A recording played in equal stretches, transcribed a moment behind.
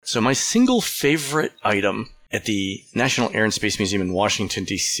So my single favorite item at the National Air and Space Museum in Washington,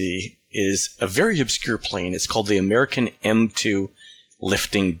 D.C. is a very obscure plane. It's called the American M2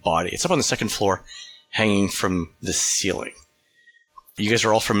 lifting body. It's up on the second floor, hanging from the ceiling. You guys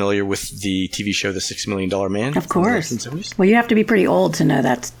are all familiar with the TV show The $6 Million Man? Of course. Well, you have to be pretty old to know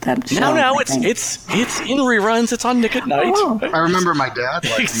that show. No, it's in reruns. It's on Nick at Night. Oh. I remember my dad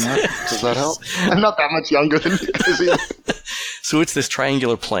liking that. Does that help? I'm not that much younger than you guys. So it's this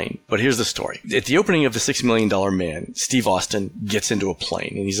triangular plane. But here's the story. At the opening of The $6 Million Man, Steve Austin gets into a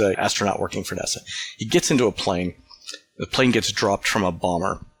plane, and he's an astronaut working for NASA. He gets into a plane. The plane gets dropped from a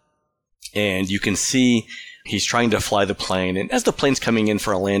bomber, and you can see he's trying to fly the plane, and as the plane's coming in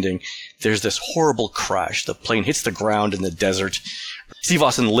for a landing, there's this horrible crash. The plane hits the ground in the desert. Steve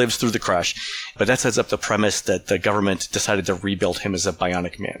Austin lives through the crash, but that sets up the premise that the government decided to rebuild him as a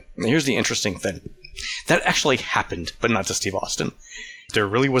bionic man. And here's the interesting thing. That actually happened, but not to Steve Austin. There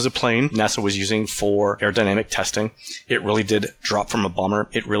really was a plane NASA was using for aerodynamic testing. It really did drop from a bomber.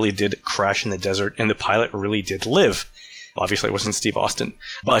 It really did crash in the desert, and the pilot really did live. Obviously, it wasn't Steve Austin,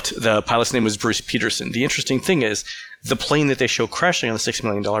 but the pilot's name was Bruce Peterson. The interesting thing is, the plane that they show crashing on the $6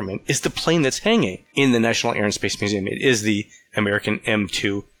 Million Man is the plane that's hanging in the National Air and Space Museum. It is the American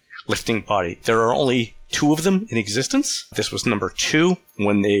M2 lifting body. There are only 2 of them in existence. This was number 2.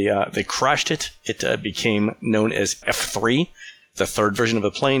 When they crashed it, it became known as F3, the third version of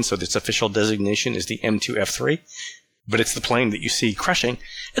the plane, so its official designation is the M2 F3. But it's the plane that you see crashing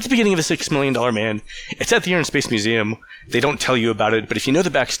at the beginning of The $6 Million Man. It's at the Air and Space Museum. They don't tell you about it, but if you know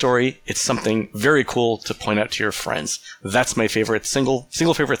the backstory, it's something very cool to point out to your friends. That's my favorite, single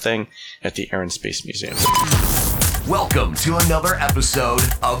favorite thing at the Air and Space Museum. Welcome to another episode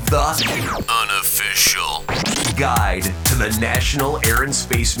of the Unofficial Guide to the National Air and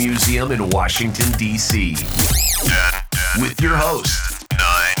Space Museum in Washington, D.C. With your host,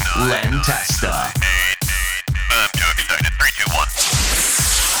 Len Testa.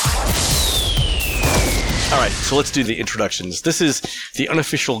 All right, so let's do the introductions. This is the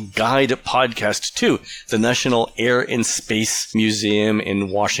Unofficial Guide podcast to the National Air and Space Museum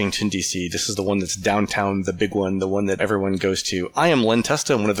in Washington, D.C. This is the one that's downtown, the big one, the one that everyone goes to. I am Len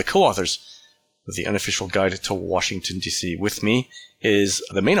Testa, one of the co-authors of the Unofficial Guide to Washington, D.C. With me is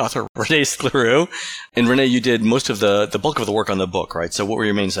the main author, Renee Scleroux. And Renee, you did most of the bulk of the work on the book, right? So what were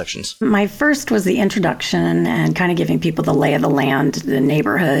your main sections? My first was the introduction and kind of giving people the lay of the land, the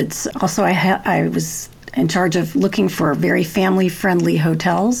neighborhoods. Also, I was in charge of looking for very family-friendly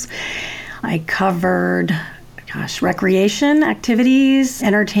hotels. I covered, recreation, activities,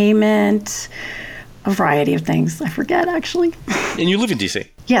 entertainment, a variety of things. I forget, actually. And you live in D.C.?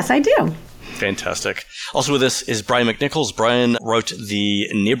 Yes, I do. Fantastic. Also with us is Brian McNichols. Brian wrote the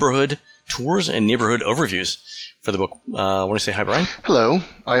neighborhood tours and neighborhood overviews for the book. Want to say hi, Brian? Hello.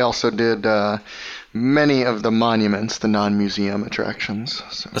 I also did many of the monuments, the non-museum attractions.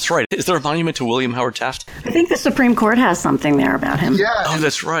 So. That's right. Is there a monument to William Howard Taft? I think the Supreme Court has something there about him. Yeah. Oh,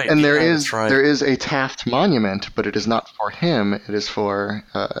 that's right. And there is a Taft monument, but it is not for him. It is for,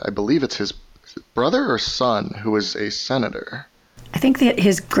 I believe it's his brother or son, who was a senator. I think that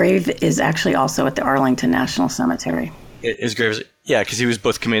his grave is actually also at the Arlington National Cemetery. His grave is, yeah, because he was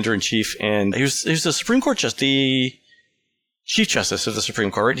both commander-in-chief and he was the Supreme Court justice, the Chief Justice of the Supreme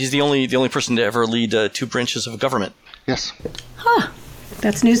Court, right? He's the only person to ever lead 2 branches of government. Yes. Huh.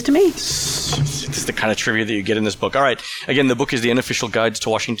 That's news to me. It's the kind of trivia that you get in this book. All right. Again, the book is The Unofficial Guide to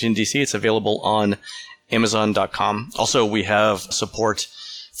Washington, D.C. It's available on Amazon.com. Also, we have support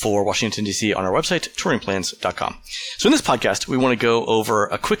for Washington, D.C. on our website, touringplans.com. So in this podcast, we want to go over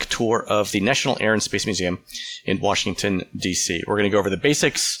a quick tour of the National Air and Space Museum in Washington, D.C. We're going to go over the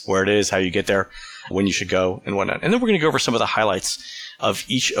basics, where it is, how you get there, when you should go, and whatnot. And then we're going to go over some of the highlights of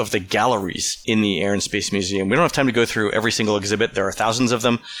each of the galleries in the Air and Space Museum. We don't have time to go through every single exhibit. There are thousands of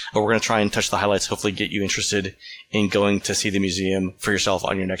them, but we're going to try and touch the highlights, hopefully get you interested in going to see the museum for yourself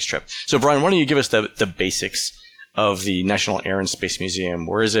on your next trip. So Brian, why don't you give us the basics of the National Air and Space Museum?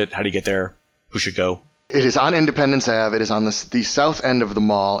 Where is it? How do you get there? Who should go? It is on Independence Ave. It is on the south end of the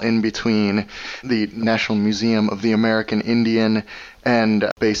mall, in between the National Museum of the American Indian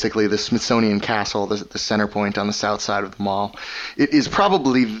and basically the Smithsonian Castle, the center point on the south side of the mall. It is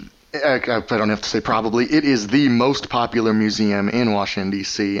probably, I don't have to say probably, it is the most popular museum in Washington,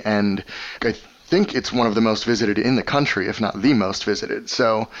 D.C., and I think it's one of the most visited in the country, if not the most visited.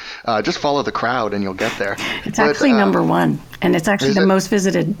 So just follow the crowd and you'll get there. It's actually number 1, and it's actually the most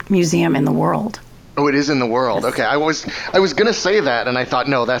visited museum in the world. Oh, it is in the world. Okay, I was gonna say that, and I thought,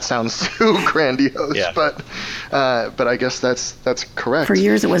 no, that sounds too grandiose. Yeah. But I guess that's correct. For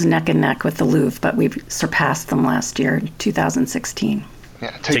years, it was neck and neck with the Louvre, but we've surpassed them last year, 2016.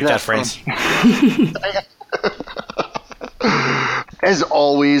 Yeah, take that, France. As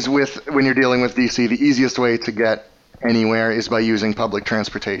always, when you're dealing with DC, the easiest way to get anywhere is by using public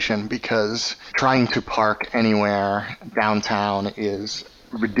transportation, because trying to park anywhere downtown is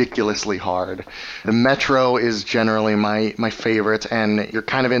ridiculously hard. The metro is generally my favorite, and you're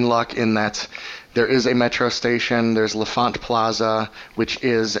kind of in luck in that there is a metro station. There's L'Enfant Plaza, which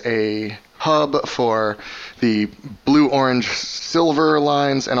is a hub for the blue, orange, silver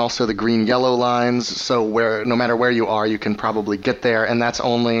lines and also the green, yellow lines. So no matter where you are, you can probably get there, and that's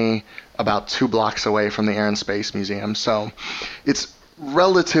only about 2 blocks away from the Air and Space Museum. So it's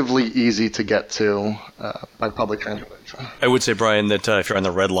relatively easy to get to by public transportation. I would say, Brian, that if you're on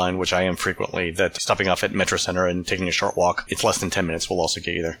the Red Line, which I am frequently, that stopping off at Metro Center and taking a short walk, it's less than 10 minutes, will also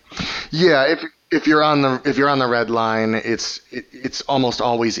get you there. Yeah, if you're on the Red Line, it's almost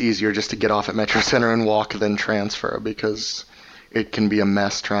always easier just to get off at Metro Center and walk than transfer, because it can be a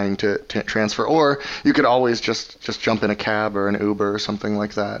mess trying to transfer. Or you could always just jump in a cab or an Uber or something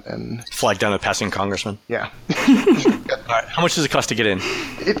like that and flag down a passing congressman. Yeah. All right. How much does it cost to get in?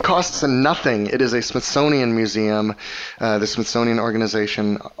 It costs nothing. It is a Smithsonian museum. The Smithsonian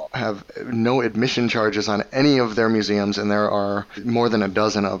organization have no admission charges on any of their museums, and there are more than a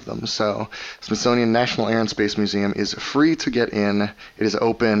dozen of them. So Smithsonian National Air and Space Museum is free to get in. It is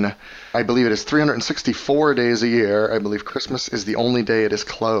open, I believe it is 364 days a year. I believe Christmas is the only day it is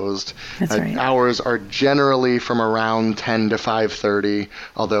closed. That's right. Hours are generally from around 10 to 5:30,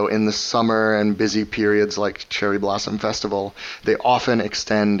 although in the summer and busy periods like Cherry Blossom Festival, they often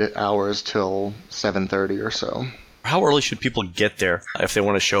extend hours till 7:30 or so. How early should people get there if they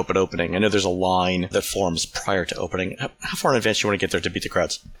want to show up at opening? I know there's a line that forms prior to opening. How far in advance do you want to get there to beat the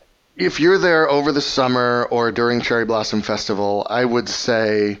crowds? If you're there over the summer or during Cherry Blossom Festival, I would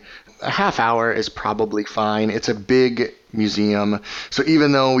say a half hour is probably fine. It's a big museum, so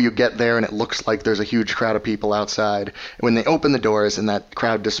even though you get there and it looks like there's a huge crowd of people outside, when they open the doors and that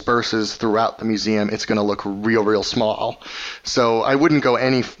crowd disperses throughout the museum, it's going to look real small. So I wouldn't go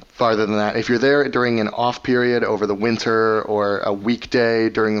any farther than that. If you're there during an off period over the winter or a weekday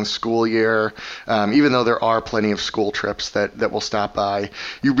during the school year, even though there are plenty of school trips that will stop by,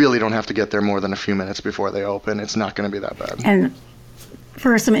 you really don't have to get there more than a few minutes before they open. It's not going to be that bad. And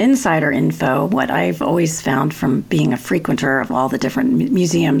for some insider info, what I've always found from being a frequenter of all the different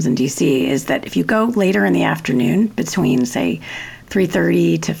museums in DC is that if you go later in the afternoon, between, say,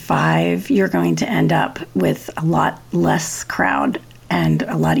 3:30 to 5, you're going to end up with a lot less crowd and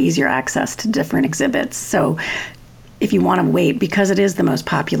a lot easier access to different exhibits. So if you want to wait, because it is the most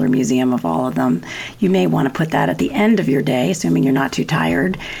popular museum of all of them, you may want to put that at the end of your day, assuming you're not too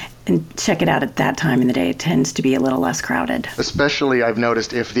tired, and check it out at that time in the day. It tends to be a little less crowded. Especially, I've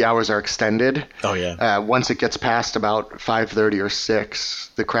noticed, if the hours are extended. Oh, yeah. Once it gets past about 5:30 or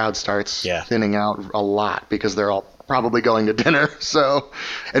 6, the crowd starts thinning out a lot because they're all probably going to dinner. So,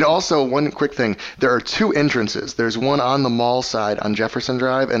 and also one quick thing, there are 2 entrances. There's one on the mall side on Jefferson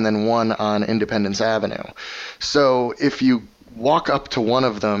Drive and then one on Independence Avenue. So if you walk up to one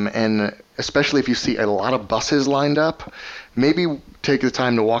of them, and especially if you see a lot of buses lined up, maybe take the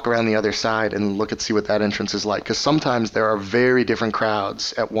time to walk around the other side and see what that entrance is like, because sometimes there are very different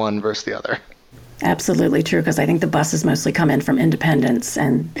crowds at one versus the other. Absolutely true, because I think the buses mostly come in from Independence,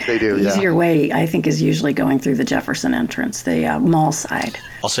 and they do, the easier way, I think, is usually going through the Jefferson entrance, the mall side.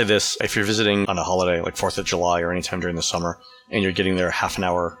 I'll say this, if you're visiting on a holiday like 4th of July or anytime during the summer, and you're getting there half an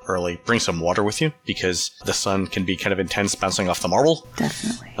hour early, bring some water with you, because the sun can be kind of intense bouncing off the marble.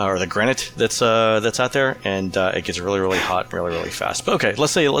 Definitely. Or the granite that's out there, and it gets really hot really fast. But okay,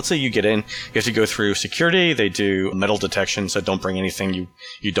 let's say you get in, you have to go through security, they do metal detection, so don't bring anything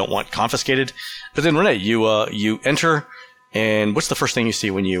you don't want confiscated. But then Renee, you enter, and what's the first thing you see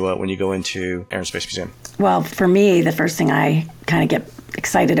when you go into Air and Space Museum? Well, for me, the first thing I kind of get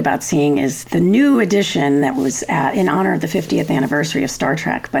excited about seeing is the new edition that was in honor of the 50th anniversary of Star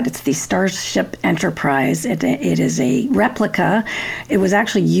Trek, but it's the Starship Enterprise. It is a replica. It was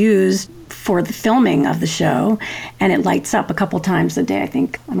actually used for the filming of the show, and it lights up a couple times a day. I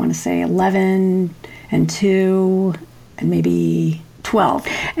think I want to say 11 and 2 and maybe 12.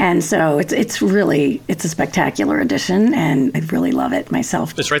 And so it's a spectacular edition, and I really love it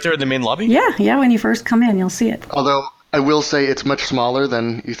myself. It's right there in the main lobby? Yeah, when you first come in, you'll see it. Although I will say it's much smaller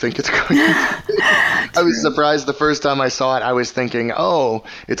than you think it's going to be. I was surprised the first time I saw it. I was thinking, oh,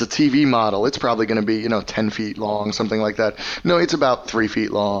 it's a TV model. It's probably going to be, 10 feet long, something like that. No, it's about 3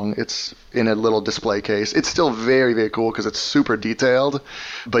 feet long. It's in a little display case. It's still very, very cool because it's super detailed.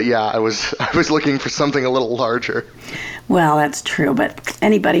 But yeah, I was looking for something a little larger. Well, that's true, but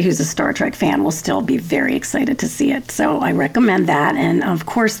anybody who's a Star Trek fan will still be very excited to see it. So I recommend that. And of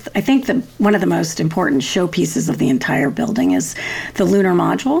course, I think that one of the most important showpieces of the entire building is the lunar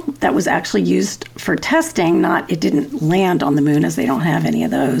module that was actually used for testing. It didn't land on the moon, as they don't have any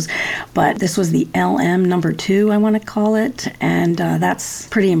of those, but this was the LM number 2, I want to call it. And that's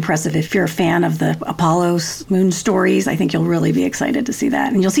pretty impressive. If you're a fan of the Apollo moon stories, I think you'll really be excited to see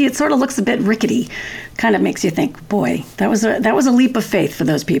that. And you'll see it sort of looks a bit rickety. Kind of makes you think, boy, that was a leap of faith for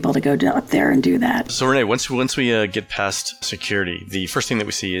those people to go up there and do that. So Renee, once we get past security, the first thing that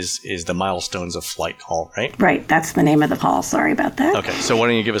we see is the Milestones of Flight Hall, right? Right, that's the name of the hall. Sorry about that. Okay, so why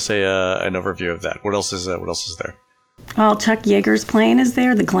don't you give us an overview of that? What else is there? Well, Chuck Yeager's plane is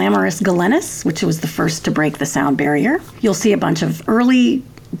there, the glamorous Glennis, which was the first to break the sound barrier. You'll see a bunch of early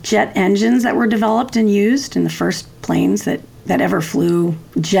jet engines that were developed and used in the first planes that ever flew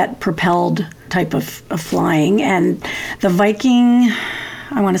jet-propelled type of flying. And the Viking,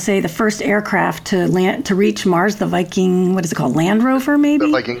 I want to say the first aircraft to reach Mars, the Viking, what is it called, Land Rover maybe?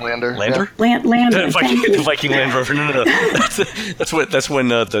 The Viking Lander. Lander? Yeah. Lander. The Viking Land Rover. No. That's when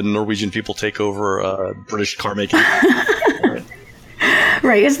the Norwegian people take over British car making.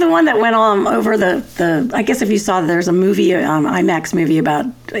 Right, it's the one that went over the. I guess if you saw, there's a movie, IMAX movie about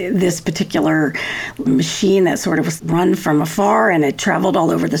this particular machine that sort of was run from afar, and it traveled all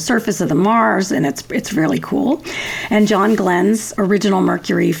over the surface of the Mars, and it's really cool. And John Glenn's original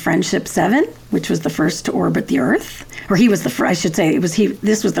Mercury Friendship 7, which was the first to orbit the Earth, or he was the first. I should say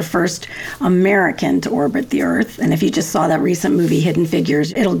this was the first American to orbit the Earth. And if you just saw that recent movie, Hidden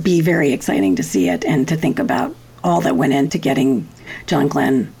Figures, it'll be very exciting to see it and to think about all that went into getting John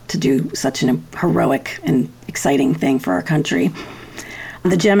Glenn to do such an heroic and exciting thing for our country.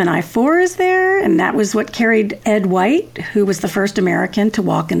 The Gemini 4 is there, and that was what carried Ed White, who was the first American to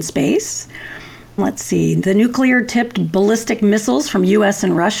walk in space. Let's see, the nuclear-tipped ballistic missiles from U.S.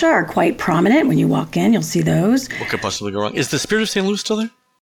 and Russia are quite prominent. When you walk in, you'll see those. What could possibly go wrong? Is the Spirit of St. Louis still there?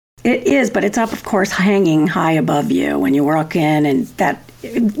 It is, but it's up, of course, hanging high above you when you walk in, and that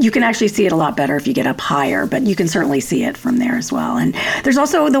you can actually see it a lot better if you get up higher, but you can certainly see it from there as well. And there's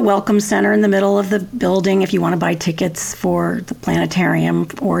also the Welcome Center in the middle of the building. If you want to buy tickets for the planetarium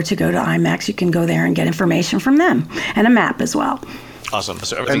or to go to IMAX, you can go there and get information from them, and a map as well. Awesome.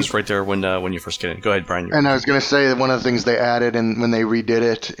 So everything's right there when you first get in. Go ahead, Brian. And I was going to say that one of the things they added when they redid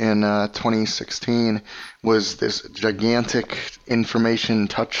it in 2016 was this gigantic information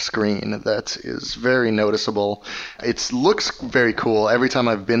touchscreen that is very noticeable. It looks very cool. Every time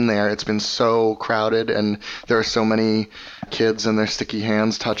I've been there, it's been so crowded, and there are so many kids and their sticky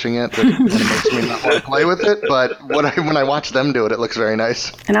hands touching it that it makes me not want to play with it. But when I watch them do it, it looks very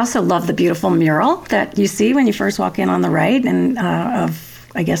nice. And I also love the beautiful mural that you see when you first walk in on the right, and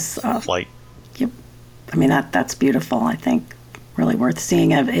Flight. Yep. I mean, that's beautiful, I think. Really worth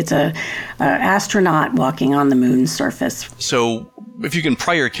seeing. It's a astronaut walking on the moon's surface. So if you can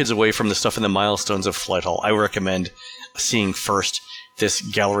pry your kids away from the stuff in the Milestones of Flight Hall, I recommend seeing first this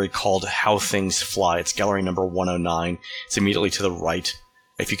gallery called How Things Fly. It's gallery number 109. It's immediately to the right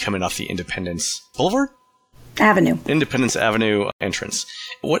if you come in off the Independence Boulevard? Independence Avenue entrance.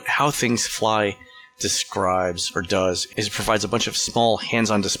 What How Things Fly describes or does is it provides a bunch of small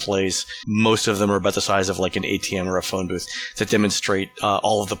hands-on displays. Most of them are about the size of like an ATM or a phone booth that demonstrate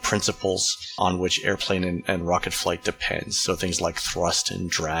all of the principles on which airplane and rocket flight depends. So things like thrust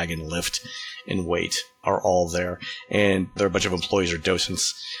and drag and lift and weight are all there. And there are a bunch of employees or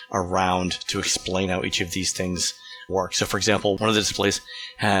docents around to explain how each of these things work. So for example, one of the displays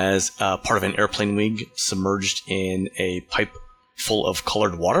has part of an airplane wing submerged in a pipe full of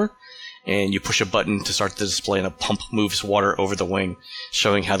colored water. And you push a button to start the display, and a pump moves water over the wing,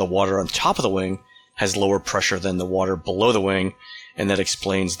 showing how the water on top of the wing has lower pressure than the water below the wing, and that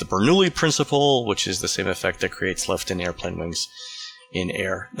explains the Bernoulli principle, which is the same effect that creates lift in airplane wings in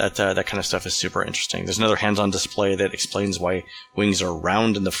air. That kind of stuff is super interesting. There's another hands-on display that explains why wings are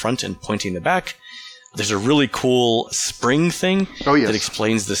round in the front and pointy in the back. There's a really cool spring thing that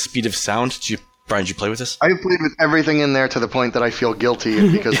explains the speed of sound. Brian, did you play with this? I have played with everything in there to the point that I feel guilty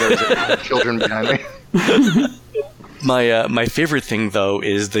because there's children behind me. My favorite thing though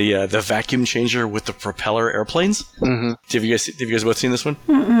is the vacuum changer with the propeller airplanes. Mm-hmm. Have you guys both seen this one?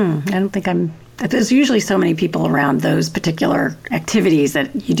 I don't think there's usually so many people around those particular activities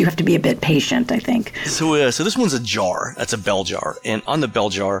that you do have to be a bit patient, I think. So this one's a jar. That's a bell jar. And on the bell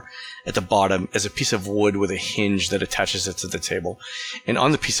jar at the bottom is a piece of wood with a hinge that attaches it to the table. And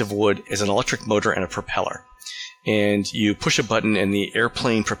on the piece of wood is an electric motor and a propeller. And you push a button and the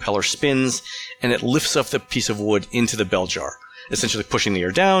airplane propeller spins and it lifts up the piece of wood into the bell jar, essentially pushing the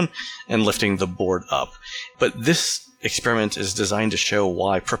air down and lifting the board up. But this experiment is designed to show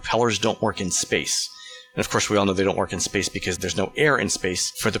why propellers don't work in space. And of course, we all know they don't work in space because there's no air in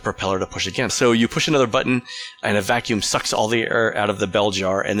space for the propeller to push against. So you push another button and a vacuum sucks all the air out of the bell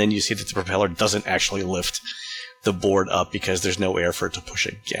jar, and then you see that the propeller doesn't actually lift the board up because there's no air for it to push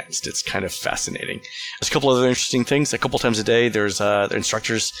against. It's kind of fascinating. There's a couple other interesting things. A couple times a day, there's the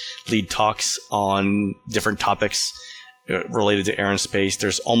instructors lead talks on different topics related to air and space.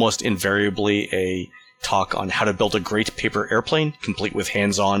 There's almost invariably a talk on how to build a great paper airplane, complete with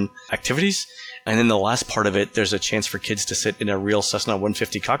hands-on activities. And then the last part of it, there's a chance for kids to sit in a real Cessna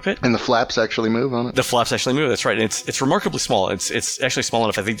 150 cockpit. And the flaps actually move on it? The flaps actually move, that's right. And it's remarkably small. It's actually small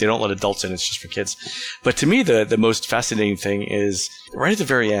enough, I think they don't let adults in, it's just for kids. But to me, the most fascinating thing is, right at the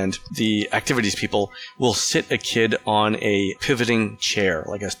very end, the activities people will sit a kid on a pivoting chair,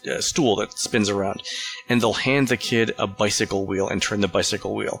 like a stool that spins around. And they'll hand the kid a bicycle wheel and turn the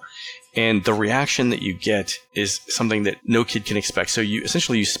bicycle wheel. And the reaction that you get is something that no kid can expect. So you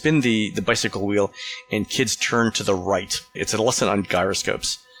spin the bicycle wheel and kids turn to the right. It's a lesson on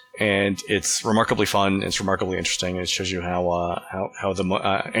gyroscopes. And it's remarkably fun. It's remarkably interesting. It shows you how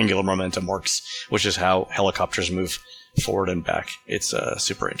the angular momentum works, which is how helicopters move forward and back. It's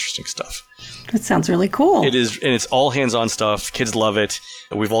super interesting stuff. That sounds really cool. It is, and it's all hands-on stuff. Kids love it.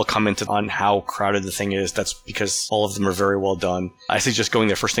 We've all commented on how crowded the thing is. That's because all of them are very well done. I suggest going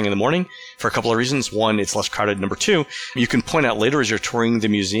there first thing in the morning for a couple of reasons. One, it's less crowded. Number two, you can point out later as you're touring the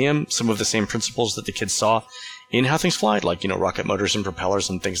museum some of the same principles that the kids saw in How Things Fly, like, rocket motors and propellers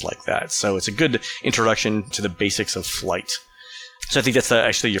and things like that. So it's a good introduction to the basics of flight. So I think that's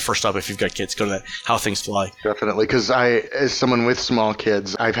actually your first stop if you've got kids. Go to that How Things Fly. Definitely, because as someone with small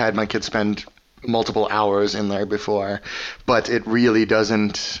kids, I've had my kids spend multiple hours in there before, but it really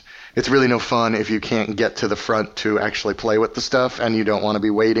doesn't... It's really no fun if you can't get to the front to actually play with the stuff, and you don't want to be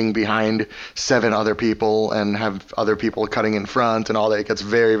waiting behind 7 other people and have other people cutting in front and all that. It gets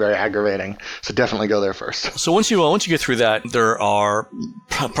very, very aggravating. So definitely go there first. So once you get through that, there are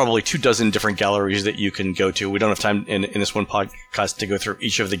probably 24 different galleries that you can go to. We don't have time in this one podcast to go through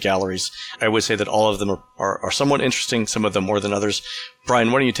each of the galleries. I would say that all of them are somewhat interesting, some of them more than others.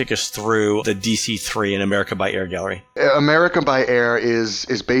 Brian, why don't you take us through the DC-3 and America by Air gallery? America by Air is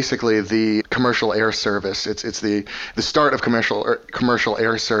basically the commercial air service. It's the start of commercial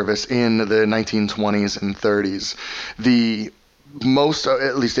air service in the 1920s and 30s. The most,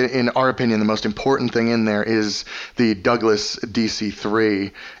 at least in our opinion, the most important thing in there is the Douglas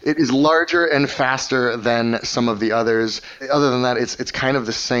DC-3. It is larger and faster than some of the others. Other than that, it's kind of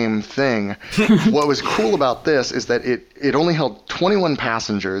the same thing. What was cool about this is that it only held 21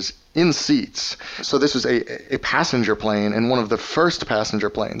 passengers in seats. So this was a passenger plane, and one of the first passenger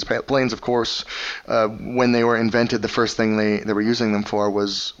planes. Planes, of course, when they were invented, the first thing they were using them for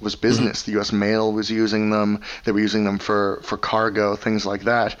was business. Mm-hmm. The U.S. Mail was using them. They were using them for cargo, things like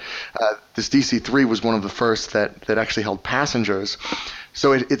that. This DC-3 was one of the first that actually held passengers.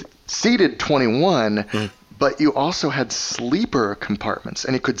 So it seated 21, mm-hmm. but you also had sleeper compartments,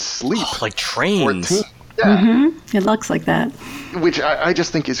 and it could sleep. Oh, like trains. 14. Yeah. Mm-hmm. It looks like that. Which I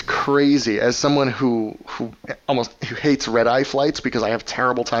just think is crazy. As someone who hates red-eye flights because I have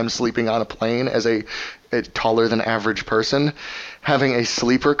terrible time sleeping on a plane as a taller than average person, having a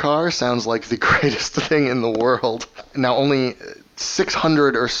sleeper car sounds like the greatest thing in the world. Now, only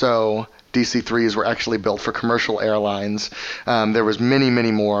 600 or so DC-3s were actually built for commercial airlines. There was many,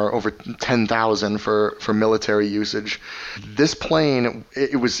 many more, over 10,000 for military usage. This plane,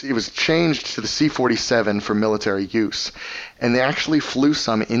 it was changed to the C-47 for military use, and they actually flew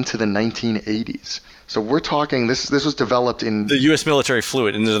some into the 1980s. So we're talking, this was developed in... The U.S. military flew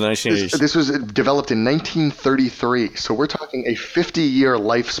it into the 1980s. This was developed in 1933. So we're talking a 50-year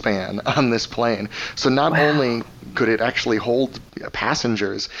lifespan on this plane. So not only could it actually hold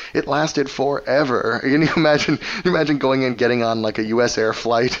passengers, it lasted forever. Can you imagine going and getting on like a U.S. Air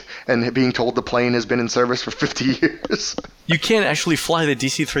flight and being told the plane has been in service for 50 years? You can't actually fly the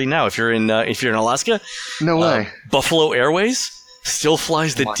DC-3 now if you're in Alaska. No way. Buffalo Airways still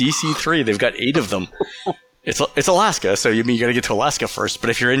flies the DC-3. They've got 8 of them. It's Alaska, so you got to get to Alaska first. But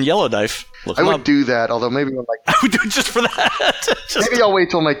if you're in Yellowknife, look I them would up. do that, although maybe I'm like, I would do it just for that. maybe I'll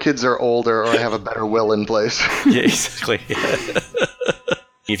wait till my kids are older or I have a better will in place. Yeah, exactly. Yeah.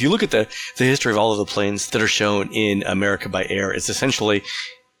 If you look at the history of all of the planes that are shown in America by Air, it's essentially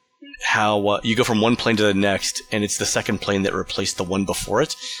how you go from one plane to the next, and it's the second plane that replaced the one before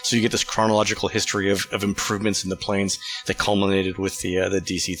it. So you get this chronological history of improvements in the planes that culminated with the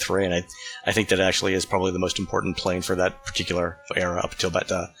DC-3, and I think that actually is probably the most important plane for that particular era up until about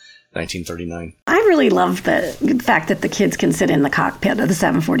 1939. I really love the fact that the kids can sit in the cockpit of the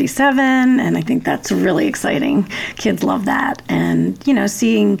 747, and I think that's really exciting. Kids love that. And,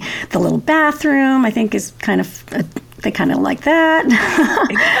 seeing the little bathroom, I think is kind of... they kind of like that.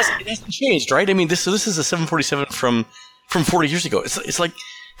 It hasn't changed, right? I mean, this is a 747 from 40 years ago. It's like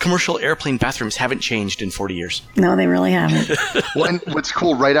commercial airplane bathrooms haven't changed in 40 years. No, they really haven't. Well, and what's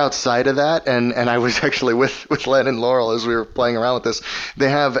cool, right outside of that, and I was actually with Len and Laurel as we were playing around with this, they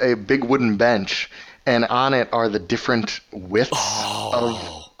have a big wooden bench, and on it are the different widths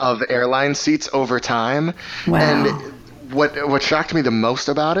of airline seats over time. Wow. And what shocked me the most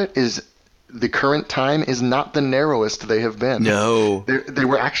about it is the current time is not the narrowest they have been. No. They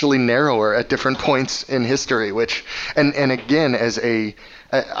were actually narrower at different points in history, which, and again,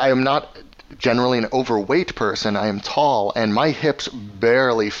 I am not generally an overweight person. I am tall, and my hips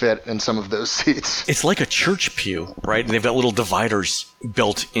barely fit in some of those seats. It's like a church pew, right? And they've got little dividers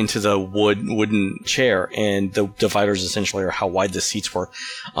built into the wooden chair, and the dividers essentially are how wide the seats were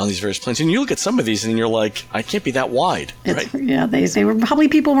on these various planes. And you look at some of these, and you're like, I can't be that wide, right? Yeah, they were probably,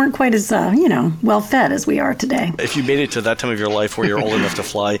 people weren't quite as well fed as we are today. If you made it to that time of your life where you're old enough to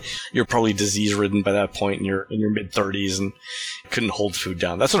fly, you're probably disease-ridden by that point, and you're in your mid-30s and couldn't hold food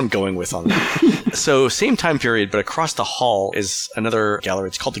down. That's what I'm going with on that. So same time period, but across the hall is another gallery.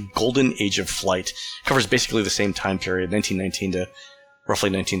 It's called the Golden Age of Flight. It covers basically the same time period, 1919 to roughly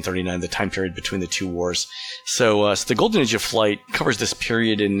 1939, the time period between the two wars. So the Golden Age of Flight covers this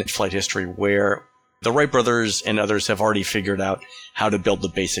period in flight history where the Wright brothers and others have already figured out how to build the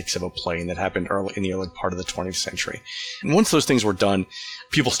basics of a plane. That happened in the early part of the 20th century. And once those things were done,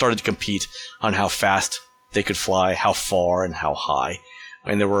 people started to compete on how fast they could fly, how far, and how high.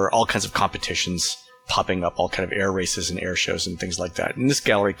 And there were all kinds of competitions popping up, all kind of air races and air shows and things like that. And this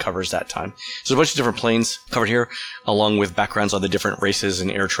gallery covers that time. So a bunch of different planes covered here, along with backgrounds on the different races and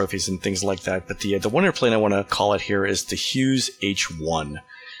air trophies and things like that. But the one airplane I want to call it here is the Hughes H-1.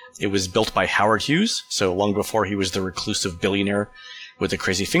 It was built by Howard Hughes, so long before he was the reclusive billionaire with the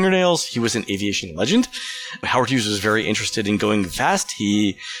crazy fingernails, he was an aviation legend. Howard Hughes was very interested in going fast.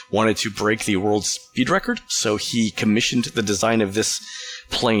 He wanted to break the world speed record, so he commissioned the design of this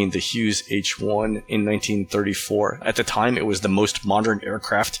plane, the Hughes H-1, in 1934. At the time, it was the most modern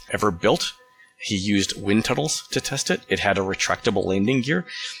aircraft ever built. He used wind tunnels to test it. It had a retractable landing gear.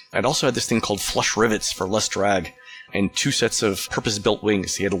 It also had this thing called flush rivets for less drag, and two sets of purpose-built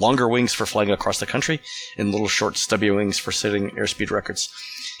wings. He had longer wings for flying across the country and little short stubby wings for setting airspeed records.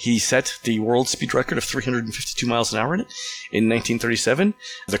 He set the world speed record of 352 miles an hour in it in 1937.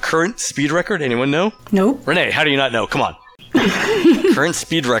 The current speed record, anyone know? Nope. Renee, how do you not know? Come on. Current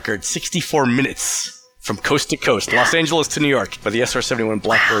speed record, 64 minutes from coast to coast, Los Angeles to New York, by the SR-71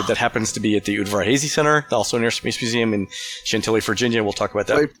 Blackbird that happens to be at the Udvar-Hazy Center, also an Airspace Museum in Chantilly, Virginia. We'll talk about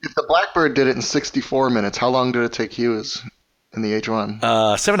that. If the Blackbird did it in 64 minutes, how long did it take Hughes in the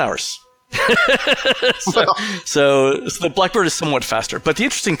H-1? 7 hours. So the Blackbird is somewhat faster. But the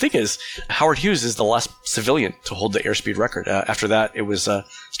interesting thing is, Howard Hughes is the last civilian to hold the airspeed record. After that, it was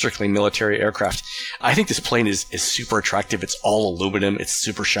strictly military aircraft. I think this plane is super attractive. It's all aluminum. It's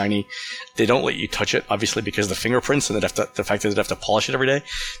super shiny. They don't let you touch it, obviously, because of the fingerprints and the fact that they'd have to polish it every day.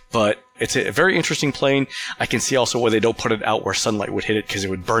 But it's a very interesting plane. I can see also why they don't put it out where sunlight would hit it, because it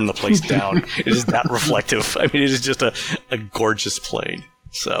would burn the place down. It is that reflective. I mean, it is just a gorgeous plane.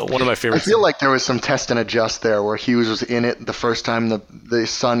 So one of my favorites. I feel like there was some test and adjust there where Hughes was in it the first time the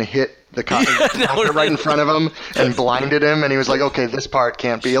sun hit the cockpit right in front of him and blinded him, and he was like, okay, this part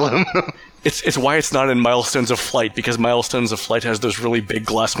can't be aluminum. It's why it's not in Milestones of Flight, because Milestones of Flight has those really big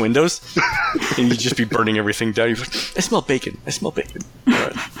glass windows, and you'd just be burning everything down. You're like, I smell bacon.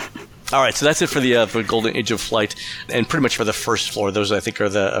 All right, so that's it for the Golden Age of Flight, and pretty much for the first floor. Those, I think,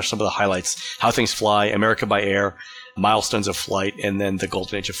 are some of the highlights. How Things Fly, America by Air, Milestones of Flight, and then the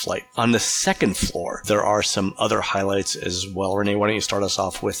Golden Age of Flight. On the second floor, there are some other highlights as well. Renee, why don't you start us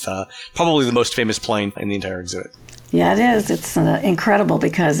off with probably the most famous plane in the entire exhibit? Yeah, it is. It's incredible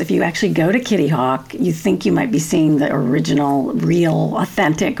because if you actually go to Kitty Hawk, you think you might be seeing the original, real,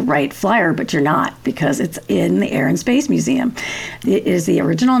 authentic Wright Flyer, but you're not because it's in the Air and Space Museum. It is the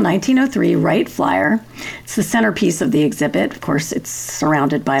original 1903 Wright Flyer. It's the centerpiece of the exhibit. Of course, it's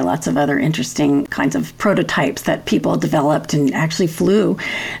surrounded by lots of other interesting kinds of prototypes that people developed and actually flew.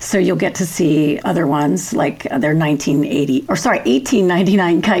 So you'll get to see other ones like their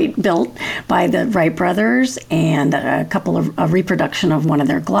 1899 kite built by the Wright brothers and a couple of a reproduction of one of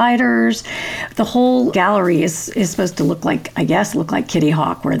their gliders. The whole gallery is supposed to look like Kitty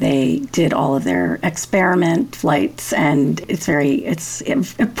Hawk, where they did all of their experiment flights, and it's an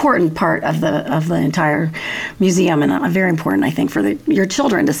important part of the entire museum, and very important, I think, for your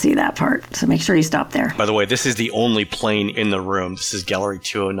children to see that part. So make sure you stop there. By the way, this is the only plane in the room. This is Gallery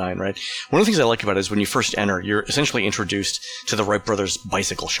 209, right? One of the things I like about it is when you first enter, you're essentially introduced to the Wright brothers'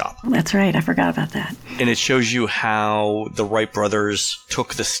 bicycle shop. That's right. I forgot about that. And it shows you how the Wright brothers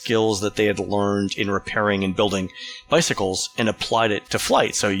took the skills that they had learned in repairing and building bicycles and applied it to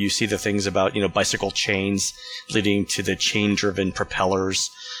flight. So you see the things about, bicycle chains leading to the chain-driven propellers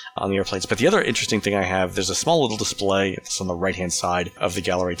on the airplanes. But the other interesting thing I have, there's a small little display. It's on the right-hand side of the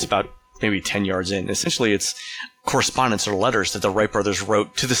gallery. It's about maybe 10 yards in. Essentially, it's correspondence or letters that the Wright brothers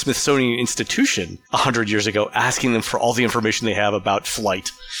wrote to the Smithsonian Institution 100 years ago, asking them for all the information they have about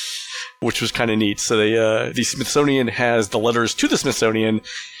flight, which was kind of neat. So the Smithsonian has the letters to the Smithsonian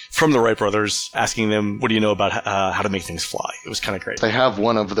from the Wright brothers asking them, what do you know about how to make things fly? It was kind of great. They have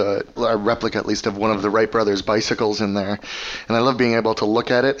a replica at least of one of the Wright brothers' bicycles in there. And I love being able to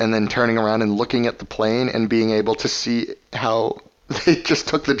look at it and then turning around and looking at the plane and being able to see how they just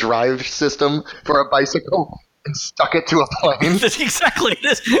took the drive system for a bicycle and stuck it to a plane. That's exactly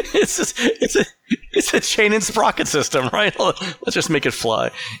it. It's a chain and sprocket system, right? Let's just make it fly.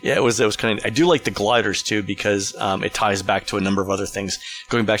 Yeah, it was kind of. I do like the gliders too because it ties back to a number of other things.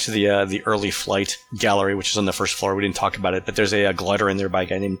 Going back to the early flight gallery, which is on the first floor, we didn't talk about it, but there's a glider in there by a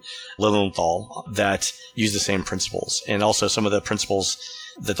guy named Lilienthal that used the same principles, and also some of the principles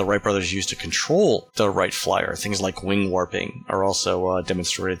that the Wright brothers used to control the Wright Flyer. Things like wing warping are also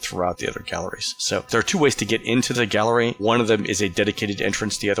demonstrated throughout the other galleries. So there are two ways to get into the gallery. One of them is a dedicated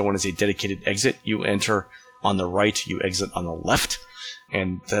entrance. The other one is a dedicated exit. You enter on the right, you exit on the left.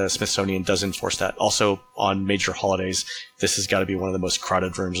 And the Smithsonian does enforce that. Also, on major holidays, this has got to be one of the most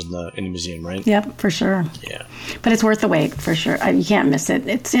crowded rooms in the museum, right? Yep, for sure. Yeah. But it's worth the wait, for sure. You can't miss it.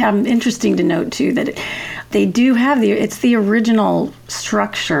 It's interesting to note, too, that they do have it's the original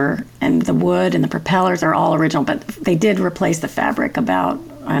structure, and the wood and the propellers are all original, but they did replace the fabric about,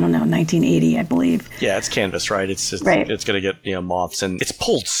 1980, I believe. Yeah, it's canvas, right? It's right. It's going to get moths, and it's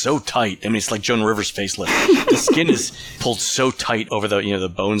pulled so tight. I mean, it's like Joan Rivers' facelift. The skin is pulled so tight over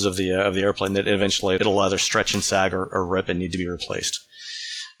the bones of the airplane that eventually it'll either stretch and sag or rip and need to be replaced.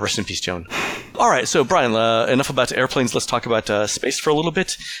 Rest in peace, Joan. All right, so Brian, enough about airplanes. Let's talk about space for a little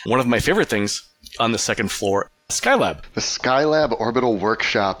bit. One of my favorite things on the second floor, Skylab. The Skylab Orbital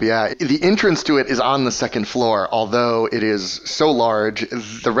Workshop, yeah. The entrance to it is on the second floor, although it is so large,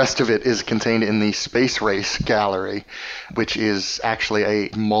 the rest of it is contained in the Space Race Gallery, which is actually a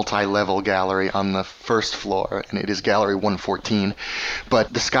multi-level gallery on the first floor, and it is Gallery 114.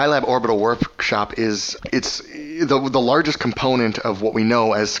 But the Skylab Orbital Workshop it's the largest component of what we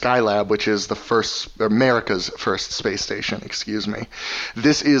know as Skylab, which is America's first space station,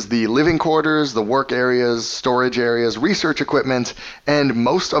 This is the living quarters, the work areas, storage areas, research equipment, and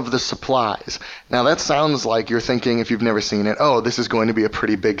most of the supplies. Now that sounds like you're thinking, if you've never seen it, oh, this is going to be a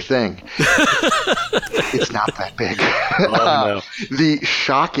pretty big thing. It's not that big. Oh, no. The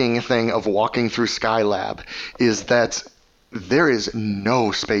shocking thing of walking through Skylab is that there is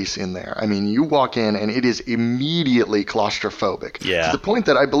no space in there. I mean, you walk in and it is immediately claustrophobic. Yeah. To the point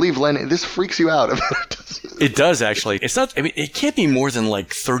that I believe, Len, this freaks you out. It does, actually. It's not, it can't be more than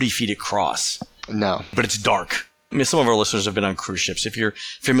like 30 feet across. No. But it's dark. I mean, some of our listeners have been on cruise ships. If you're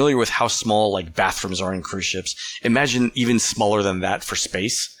familiar with how small like bathrooms are in cruise ships, imagine even smaller than that for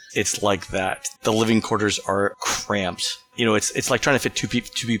space. It's like that. The living quarters are cramped. It's like trying to fit two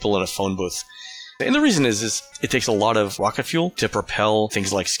people in a phone booth. And the reason is it takes a lot of rocket fuel to propel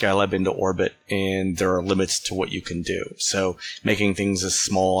things like Skylab into orbit, and there are limits to what you can do. So making things as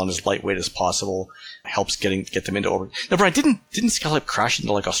small and as lightweight as possible helps get them into orbit. Now, Brian, didn't Skylab crash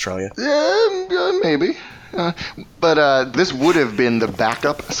into like Australia? Maybe. But this would have been the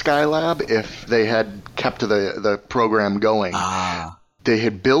backup Skylab if they had kept the program going. Ah. They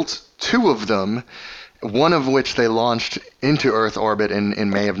had built two of them, one of which they launched into Earth orbit in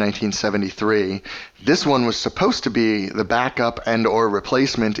May of 1973. This one was supposed to be the backup and or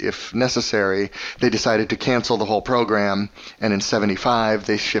replacement if necessary. They decided to cancel the whole program, and in 75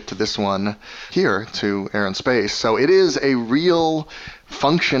 they shipped this one here to Air and Space. So it is a real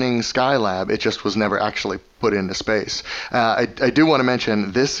functioning Skylab. It just was never actually put into space. I do want to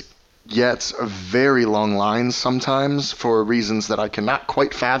mention this gets very long lines sometimes for reasons that I cannot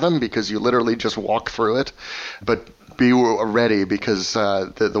quite fathom, because you literally just walk through it. But be ready, because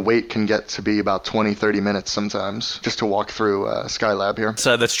the wait can get to be about 20-30 minutes sometimes just to walk through Skylab here.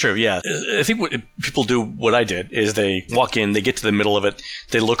 So that's true, yeah. I think what people do, what I did, is they walk in, they get to the middle of it,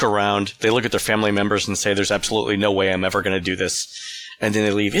 they look around, they look at their family members and say, there's absolutely no way I'm ever going to do this. And then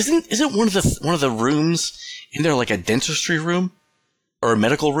they leave. Isn't one of the rooms in there like a dentistry room? Or a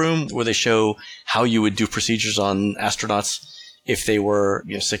medical room where they show how you would do procedures on astronauts if they were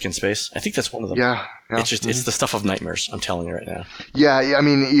sick in space? I think that's one of them. Yeah. It's the stuff of nightmares, I'm telling you right now. Yeah, I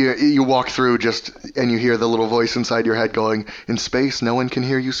mean, you walk through and you hear the little voice inside your head going, in space, no one can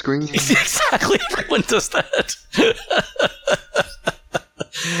hear you scream. Exactly. Everyone does that.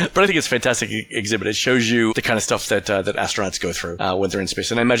 But I think it's a fantastic exhibit. It shows you the kind of stuff that astronauts go through when they're in space.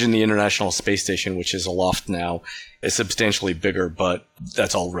 And I imagine the International Space Station, which is aloft now, is substantially bigger, but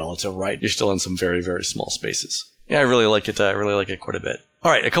that's all relative, right? You're still in some very, very small spaces. Yeah, I really like it. I really like it quite a bit.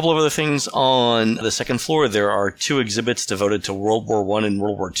 All right, a couple of other things on the second floor. There are 2 exhibits devoted to World War I and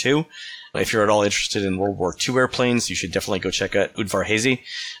World War II. If you're at all interested in World War II airplanes, you should definitely go check out Udvar Hazy.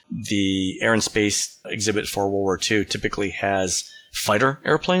 The Air and Space exhibit for World War II typically has fighter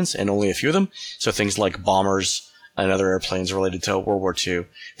airplanes, and only a few of them. So things like bombers and other airplanes related to World War II,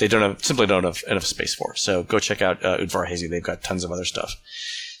 they simply don't have enough space for. So go check out Udvar Hazy. They've got tons of other stuff.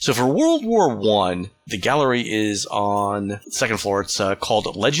 So for World War I, the gallery is on the second floor. It's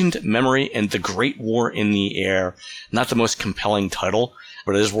called Legend, Memory, and the Great War in the Air. Not the most compelling title,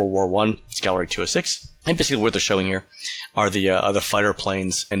 but it is World War I. It's Gallery 206. And basically what they're showing here are the fighter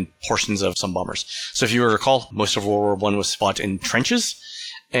planes and portions of some bombers. So if you recall, most of World War I was fought in trenches.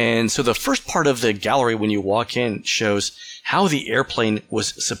 And so the first part of the gallery when you walk in shows how the airplane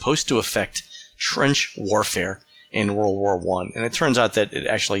was supposed to affect trench warfare in World War I. And it turns out that it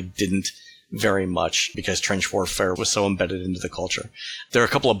actually didn't very much, because trench warfare was so embedded into the culture. There are a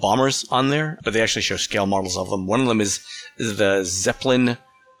couple of bombers on there, but they actually show scale models of them. One of them is the Zeppelin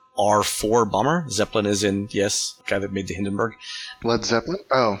R4 bomber. Zeppelin is in, yes, the guy that made the Hindenburg. Led Zeppelin?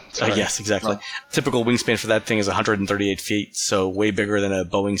 Oh, sorry. Yes, exactly. Oh. Typical wingspan for that thing is 138 feet, so way bigger than a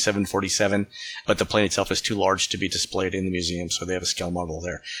Boeing 747, but the plane itself is too large to be displayed in the museum, so they have a scale model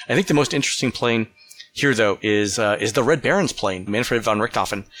there. I think the most interesting plane here, though, is the Red Baron's plane, Manfred von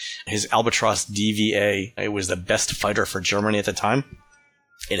Richthofen. His Albatros DVA. It was the best fighter for Germany at the time.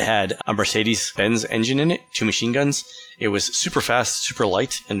 It had a Mercedes-Benz engine in it, 2 machine guns. It was super fast, super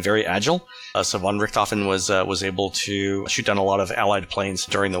light, and very agile. So von Richthofen was able to shoot down a lot of Allied planes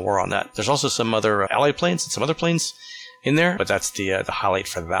during the war on that. There's also some other Allied planes and some other planes in there, but that's the highlight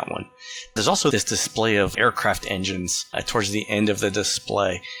for that one. There's also this display of aircraft engines towards the end of the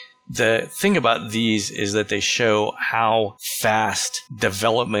display. The thing about these is that they show how fast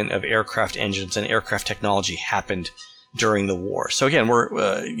development of aircraft engines and aircraft technology happened during the war. So again, World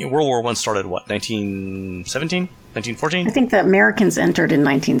War I started, 1917? 1914? I think the Americans entered in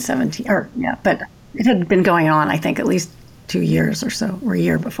 1917, but it had been going on, I think, at least 2 years or so, or a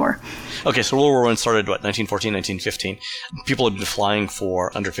year before. Okay, so World War I started, 1914, 1915. People had been flying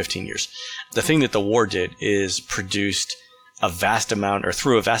for under 15 years. The thing that the war did is produced through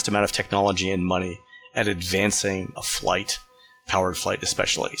a vast amount of technology and money at advancing a flight, powered flight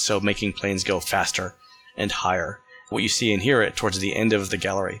especially, so making planes go faster and higher. What you see in here towards the end of the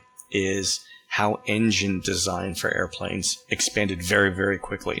gallery is how engine design for airplanes expanded very, very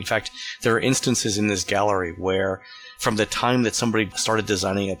quickly. In fact, there are instances in this gallery where from the time that somebody started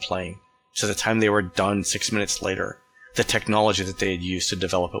designing a plane to the time they were done 6 minutes later, the technology that they had used to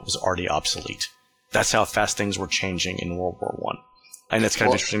develop it was already obsolete. That's how fast things were changing in World War I. And that's kind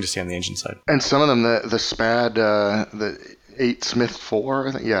of interesting to see on the engine side. And some of them, the SPAD, the 8 Smith 4,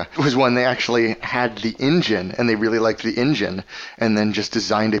 I think, it was one they actually had the engine, and they really liked the engine, and then just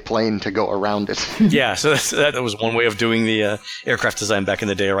designed a plane to go around it. Yeah, so that was one way of doing the aircraft design back in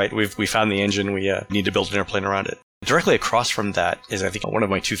the day, right? We found the engine, we need to build an airplane around it. Directly across from that is, I think, one of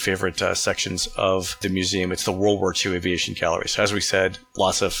my 2 favorite sections of the museum. It's the World War II Aviation Gallery. So as we said,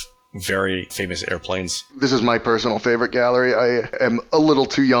 lots of very famous airplanes. This is my personal favorite gallery. I am a little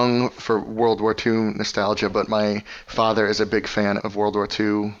too young for World War II nostalgia, but my father is a big fan of World War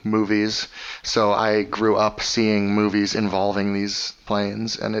II movies, so I grew up seeing movies involving these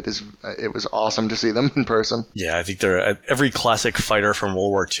planes, and it was awesome to see them in person. Yeah, I think every classic fighter from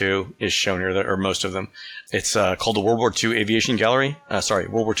World War II is shown here, or most of them. It's called the World War II Aviation Gallery.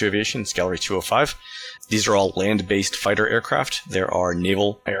 World War II Aviation. It's Gallery 205. These are all land-based fighter aircraft. There are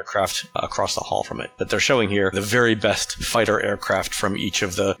naval aircraft across the hall from it. But they're showing here the very best fighter aircraft from each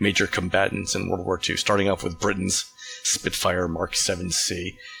of the major combatants in World War II, starting off with Britain's Spitfire Mark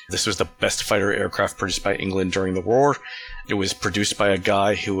 7C. This was the best fighter aircraft produced by England during the war. It was produced by a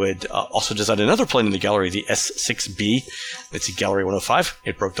guy who had also designed another plane in the gallery, the S-6B. It's a Gallery 105.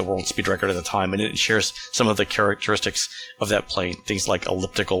 It broke the world speed record at the time, and it shares some of the characteristics of that plane. Things like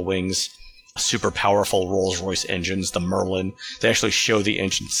elliptical wings, super powerful Rolls-Royce engines, the Merlin. They actually show the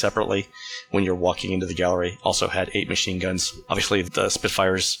engine separately when you're walking into the gallery. Also had 8 machine guns. Obviously, the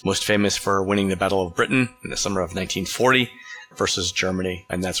Spitfire's most famous for winning the Battle of Britain in the summer of 1940 versus Germany,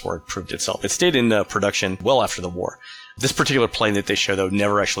 and that's where it proved itself. It stayed in production well after the war. This particular plane that they show, though,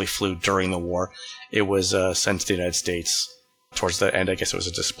 never actually flew during the war. It was sent to the United States towards the end. I guess it was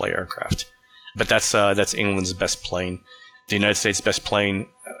a display aircraft. But that's England's best plane. The United States' best plane,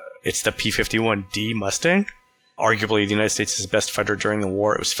 it's the P-51D Mustang. Arguably the United States' best fighter during the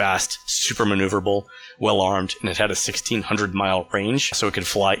war. It was fast, super maneuverable, well-armed, and it had a 1,600-mile range, so it could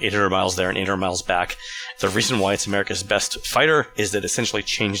fly 800 miles there and 800 miles back. The reason why it's America's best fighter is that it essentially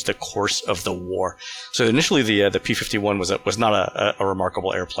changed the course of the war. So initially the P-51 was not a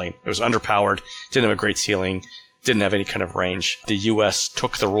remarkable airplane. It was underpowered, didn't have a great ceiling, didn't have any kind of range. The U.S.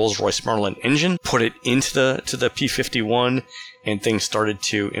 took the Rolls-Royce Merlin engine, put it into the P-51, and things started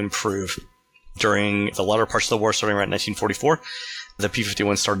to improve. During the latter parts of the war, starting around 1944, the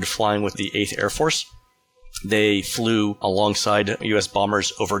P-51 started flying with the 8th Air Force. They flew alongside U.S.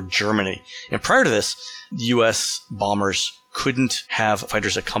 bombers over Germany. And prior to this, U.S. bombers couldn't have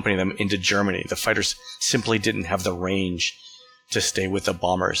fighters accompany them into Germany. The fighters simply didn't have the range to stay with the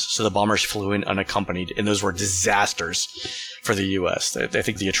bombers. So the bombers flew in unaccompanied, and those were disasters for the U.S. I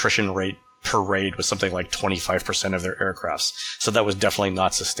think the attrition rate per raid was something like 25% of their aircrafts. So that was definitely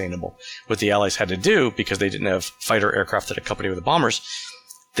not sustainable. What the Allies had to do, because they didn't have fighter aircraft that accompanied the bombers,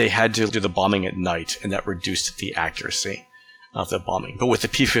 they had to do the bombing at night, and that reduced the accuracy of the bombing. But with the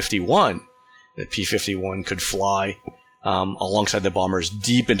P-51 could fly alongside the bombers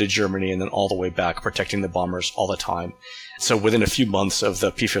deep into Germany and then all the way back, protecting the bombers all the time. So within a few months of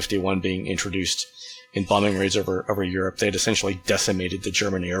the P-51 being introduced in bombing raids over Europe, they had essentially decimated the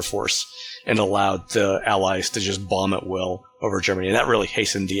German Air Force and allowed the Allies to just bomb at will over Germany. And that really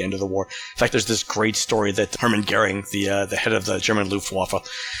hastened the end of the war. In fact, there's this great story that Hermann Goering, the head of the German Luftwaffe,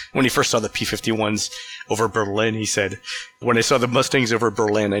 when he first saw the P-51s over Berlin, he said, "When I saw the Mustangs over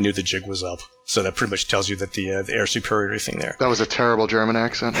Berlin, I knew the jig was up." So that pretty much tells you that the air superiority thing there. That was a terrible German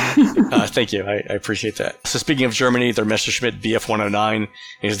accent. Thank you. I appreciate that. So speaking of Germany, their Messerschmitt Bf-109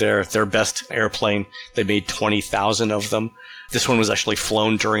 is their best airplane. They made 20,000 of them. This one was actually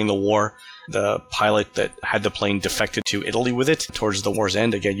flown during the war. The pilot that had the plane defected to Italy with it towards the war's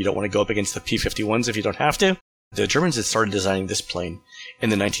end. Again, you don't want to go up against the P-51s if you don't have to. The Germans had started designing this plane in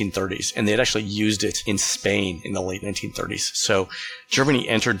the 1930s, and they had actually used it in Spain in the late 1930s. So Germany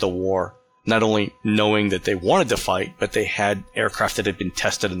entered the war not only knowing that they wanted to fight, but they had aircraft that had been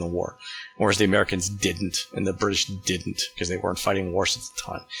tested in the war, whereas the Americans didn't, and the British didn't, because they weren't fighting wars at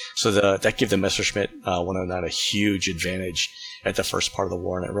the time. So that gave the Messerschmitt 109 a huge advantage at the first part of the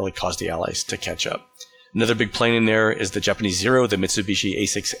war, and it really caused the Allies to catch up. Another big plane in there is the Japanese Zero, the Mitsubishi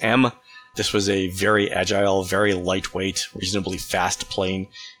A6M. This was a very agile, very lightweight, reasonably fast plane,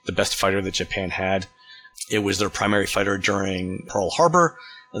 the best fighter that Japan had. It was their primary fighter during Pearl Harbor.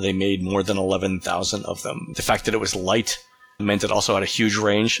 They made more than 11,000 of them. The fact that it was light meant it also had a huge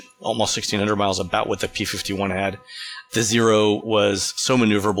range, almost 1,600 miles, about what the P-51 had. The Zero was so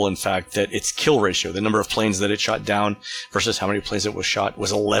maneuverable, in fact, that its kill ratio, the number of planes that it shot down versus how many planes it was shot,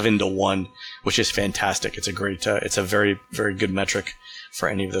 was 11-1, which is fantastic. It's a great, it's a very, very good metric for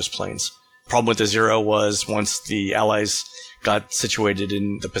any of those planes. Problem with the Zero was once the Allies got situated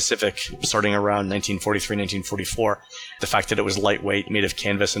in the Pacific starting around 1943, 1944, the fact that it was lightweight, made of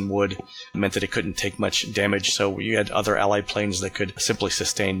canvas and wood, meant that it couldn't take much damage. So you had other Allied planes that could simply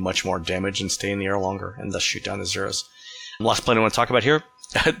sustain much more damage and stay in the air longer and thus shoot down the Zeros. Last plane I want to talk about here.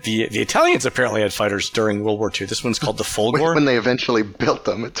 The Italians apparently had fighters during World War II. This one's called the Folgore. When they eventually built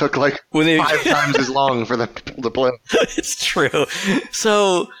them, it took like 5 times as long for them to build a plane. It's true.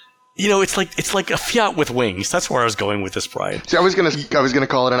 So It's like a Fiat with wings. That's where I was going with this, Brian. See, I was gonna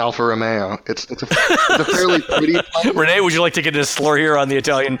call it an Alfa Romeo. It's a fairly pretty plane. Renee, would you like to get a slur here on the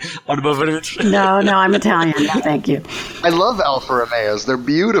Italian automotive? No, I'm Italian. No, thank you. I love Alfa Romeos. They're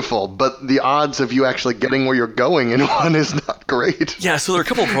beautiful, but the odds of you actually getting where you're going in one is not great. Yeah, so there are a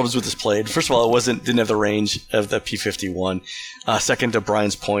couple of problems with this plane. First of all, didn't have the range of the P-51. Second, to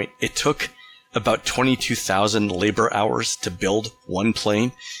Brian's point, it took about 22,000 labor hours to build one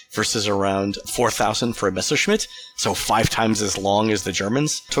plane versus around 4,000 for a Messerschmitt. So 5 times as long as the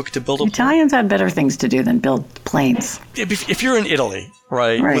Germans took to build a plane. Italians had better things to do than build planes. If you're in Italy,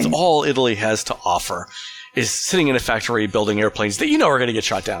 right, with all Italy has to offer is sitting in a factory building airplanes that are going to get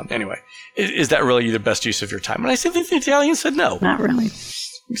shot down. Anyway, is that really the best use of your time? And I think the Italians said no. Not really.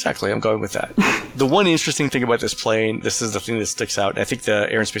 Exactly, I'm going with that. The one interesting thing about this plane, this is the thing that sticks out, and I think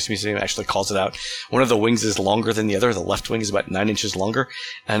the Air and Space Museum actually calls it out. One of the wings is longer than the other. The left wing is about 9 inches longer,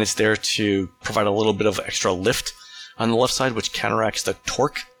 and it's there to provide a little bit of extra lift on the left side, which counteracts the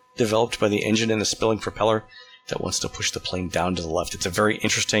torque developed by the engine and the spilling propeller that wants to push the plane down to the left. It's a very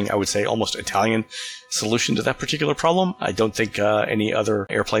interesting, I would say, almost Italian solution to that particular problem. I don't think any other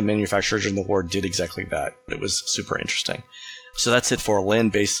airplane manufacturer during the war did exactly that. It was super interesting. So that's it for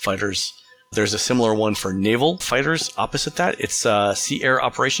land-based fighters. There's a similar one for naval fighters opposite that. It's Sea Air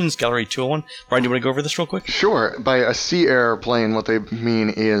Operations, Gallery 201. Brian, do you want to go over this real quick? Sure. By a sea air plane, what they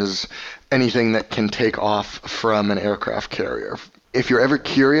mean is anything that can take off from an aircraft carrier. If you're ever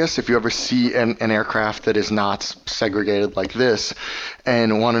curious, if you ever see an aircraft that is not segregated like this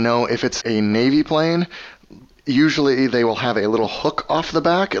and want to know if it's a Navy plane, usually they will have a little hook off the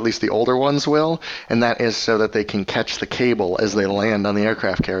back, at least the older ones will, and that is so that they can catch the cable as they land on the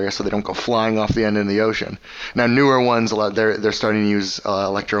aircraft carrier so they don't go flying off the end into the ocean. Now, newer ones, they're starting to use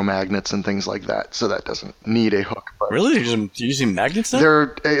electromagnets and things like that, so that doesn't need a hook. But really? They're using magnets now?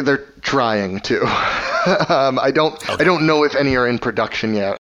 They're trying to. I don't know if any are in production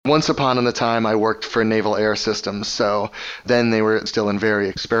yet. Once upon a time, I worked for Naval Air Systems, so then they were still in very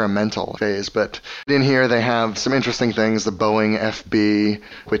experimental phase. But in here, they have some interesting things, the Boeing FB,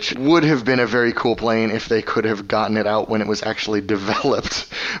 which would have been a very cool plane if they could have gotten it out when it was actually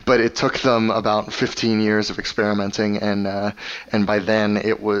developed. But it took them about 15 years of experimenting, and by then,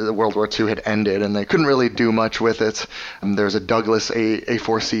 World War II had ended, and they couldn't really do much with it. There's a Douglas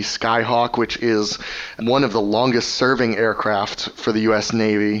A4C Skyhawk, which is one of the longest-serving aircraft for the U.S.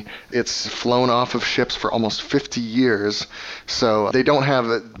 Navy. It's flown off of ships for almost 50 years, so they don't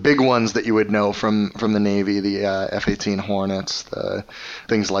have big ones that you would know from the Navy, the F-18 Hornets, the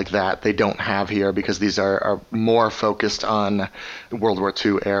things like that. They don't have here because these are more focused on World War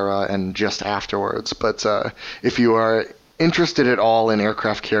II era and just afterwards. But if you are interested at all in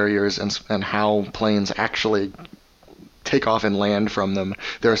aircraft carriers and how planes actually take off and land from them,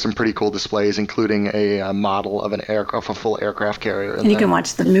 there are some pretty cool displays, including a model of a full aircraft carrier. And you can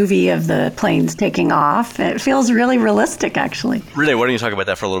watch the movie of the planes taking off. It feels really realistic, actually. Renee, why don't you talk about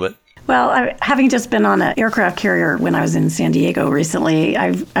that for a little bit? Well, having just been on an aircraft carrier when I was in San Diego recently,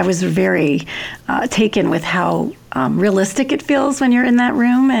 I was very taken with how realistic it feels when you're in that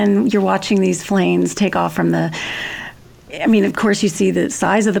room and you're watching these planes take off from the... I mean, of course, you see the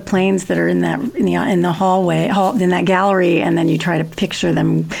size of the planes that are in the hallway, in that gallery, and then you try to picture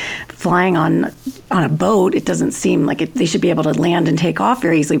them flying on a boat. It doesn't seem like they should be able to land and take off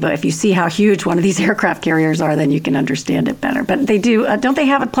very easily. But if you see how huge one of these aircraft carriers are, then you can understand it better. But they do. Don't they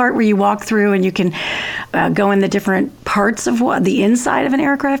have a part where you walk through and you can go in the different parts of the inside of an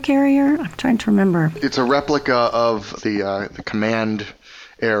aircraft carrier? I'm trying to remember. It's a replica of the command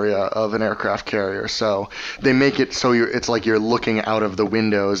area of an aircraft carrier, so they make it so it's like you're looking out of the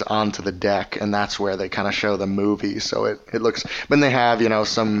windows onto the deck, and that's where they kind of show the movie. So it looks, but they have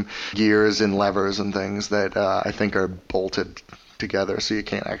some gears and levers and things that I think are bolted together, so you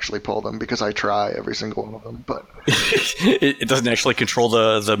can't actually pull them, because I try every single one of them, but it doesn't actually control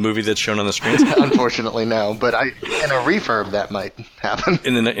the movie that's shown on the screen. Unfortunately, no. But in a refurb that might happen.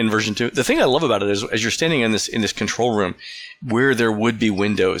 In version 2, the thing I love about it is as you're standing in this control room, where there would be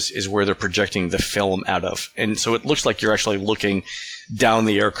windows is where they're projecting the film out of, and so it looks like you're actually looking down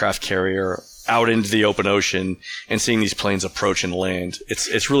the aircraft carrier out into the open ocean and seeing these planes approach and land.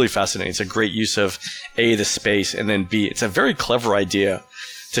 It's really fascinating. It's a great use of A, the space, and then B, it's a very clever idea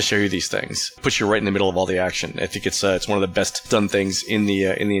to show you these things. It puts you right in the middle of all the action. I think it's one of the best done things in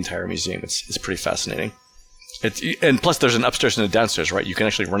the entire museum. It's pretty fascinating. And plus, there's an upstairs and a downstairs, right? You can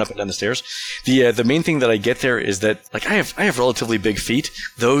actually run up and down the stairs. The main thing that I get there is that, like, I have relatively big feet.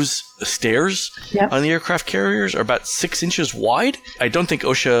 Those stairs on the aircraft carriers are about 6 inches wide. I don't think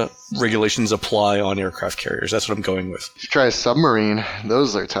OSHA regulations apply on aircraft carriers. That's what I'm going with. You try a submarine;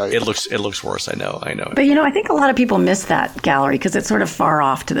 those are tight. It looks worse. I know. But I think a lot of people miss that gallery because it's sort of far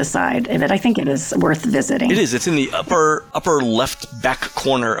off to the side. But I think it is worth visiting. It is. It's in the upper left back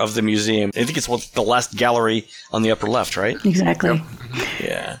corner of the museum. I think it's the last gallery on the upper left, right? Exactly. Yep.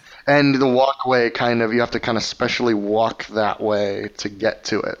 Yeah. And the walkway you have to kind of specially walk that way to get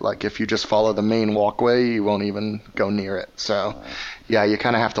to it. Like if you just follow the main walkway, you won't even go near it. So, yeah, you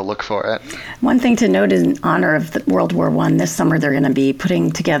kind of have to look for it. One thing to note in honor of World War I, this summer they're going to be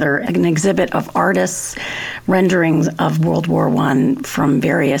putting together an exhibit of artists' renderings of World War I from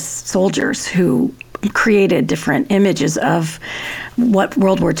various soldiers who created different images of what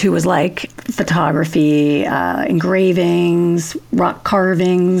World War II was like: photography, engravings, rock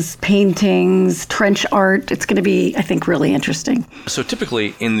carvings, paintings, trench art. It's going to be, I think, really interesting. So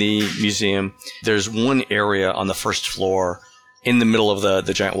typically in the museum, there's one area on the first floor in the middle of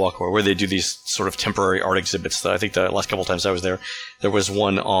the giant walkway where they do these sort of temporary art exhibits. I think the last couple of times I was there was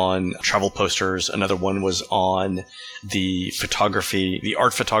one on travel posters. Another one was on the photography, the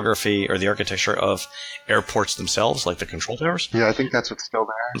art photography or the architecture of airports themselves, like the control towers. Yeah, I think that's what's still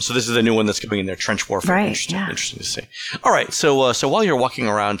there. So this is the new one that's coming in there, trench warfare. Right, interesting to see. All right, so while you're walking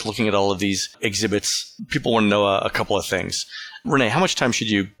around looking at all of these exhibits, people want to know a couple of things. Renee, how much time should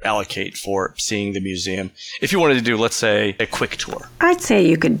you allocate for seeing the museum? If you wanted to do, let's say, a quick tour. I'd say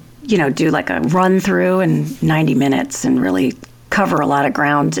you could, do like a run through in 90 minutes and really cover a lot of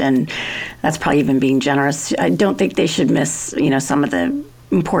ground. And that's probably even being generous. I don't think they should miss, some of the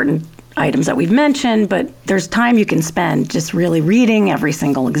important items that we've mentioned, but there's time you can spend just really reading every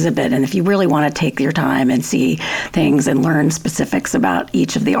single exhibit. And if you really want to take your time and see things and learn specifics about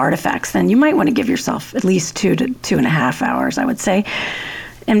each of the artifacts, then you might want to give yourself at least 2 to 2.5 hours, I would say.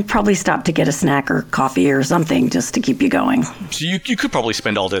 And probably stop to get a snack or coffee or something just to keep you going. So you could probably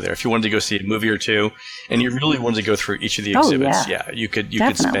spend all day there if you wanted to go see a movie or two, and you really wanted to go through each of the exhibits. Yeah, you could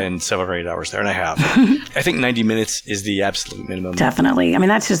spend 7 or 8 hours there, and I have. I think 90 minutes is the absolute minimum. Definitely. I mean,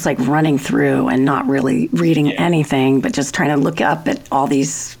 that's just like running through and not really reading anything, but just trying to look up at all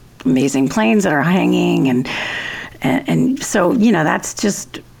these amazing planes that are hanging, and so that's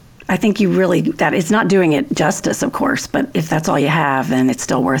just. I think that it's not doing it justice, of course, but if that's all you have, then it's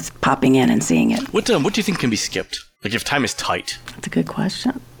still worth popping in and seeing it. What do you think can be skipped? Like if time is tight? That's a good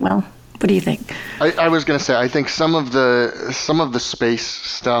question. Well, what do you think? I was going to say, I think some of the space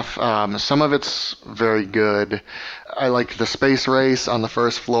stuff, some of it's very good. I like the space race on the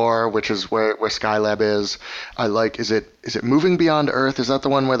first floor, which is where Skylab is. I like, is it Moving Beyond Earth? Is that the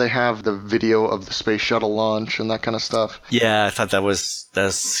one where they have the video of the space shuttle launch and that kind of stuff? Yeah, I thought that's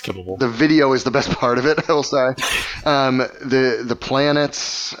skippable. The video is the best part of it, I will say. The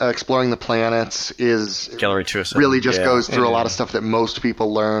planets, exploring the planets is Gallery 207. Really just goes through a lot of stuff that most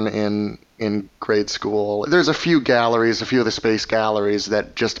people learn in grade school. There's a few of the space galleries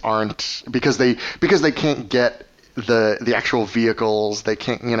that just aren't, because they can't get the actual vehicles. They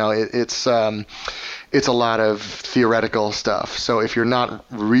can't, it's a lot of theoretical stuff. So if you're not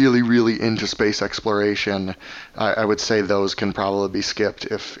really, really into space exploration, I would say those can probably be skipped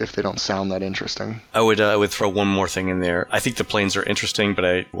if they don't sound that interesting. I would throw one more thing in there. I think the planes are interesting, but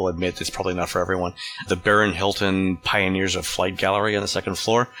I will admit it's probably not for everyone. The Baron Hilton Pioneers of Flight Gallery on the second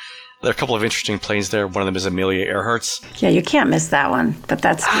floor. There are a couple of interesting planes there. One of them is Amelia Earhart's. Yeah, you can't miss that one, but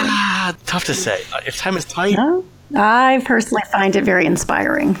that's tough to say. If time is tight. No? I personally find it very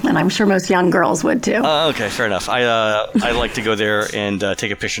inspiring, and I'm sure most young girls would too. Okay, fair enough. I like to go there and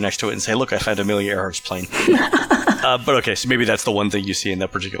take a picture next to it and say, look, I found Amelia Earhart's plane. But okay, so maybe that's the one thing you see in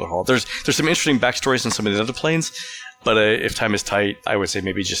that particular hall. There's some interesting backstories on some of the other planes, but if time is tight, I would say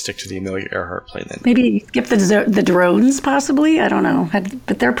maybe just stick to the Amelia Earhart plane then. Maybe skip the drones, possibly? I don't know.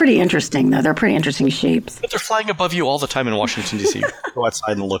 But they're pretty interesting, though. They're pretty interesting shapes. But they're flying above you all the time in Washington, D.C. Go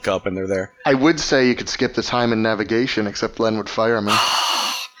outside and look up, and they're there. I would say you could skip the time in navigation, except Len would fire me.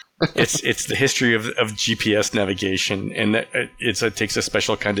 It's the history of GPS navigation, and it takes a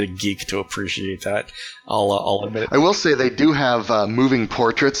special kind of geek to appreciate that. I'll admit it. I will say they do have moving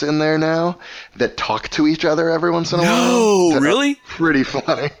portraits in there now that talk to each other every once in a while. No, really? Pretty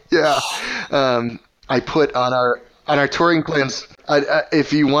funny. Yeah. I put on our touring plans.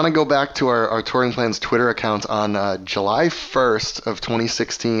 If you want to go back to our touring plans Twitter account on July 1st of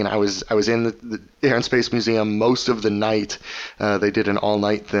 2016, I was in the Air and Space Museum most of the night. They did an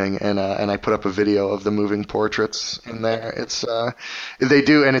all-night thing, and I put up a video of the moving portraits in there. It's they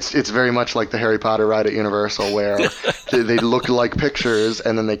do, and it's very much like the Harry Potter ride at Universal, where they look like pictures,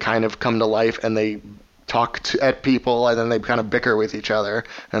 and then they kind of come to life, and they talk at people, and then they kind of bicker with each other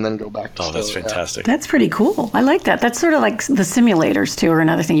and then go back to that's fantastic. That's pretty cool. I like that. That's sort of like the simulators, too, or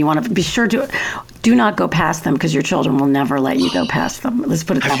another thing you want to be sure to do not go past them because your children will never let you go past them. Let's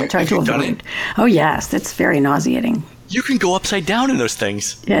put it that way. Try to avoid. Oh, yes. It's very nauseating. You can go upside down in those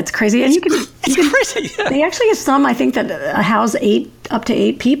things. Yeah, it's crazy. And It's crazy. Yeah. They actually have some, I think, that house up to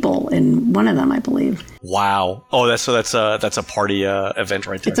 8 people in one of them, I believe. Wow. Oh, that's a party event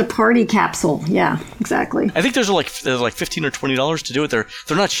right there. It's a party capsule. Yeah, exactly. I think there's like $15 or $20 to do it. They're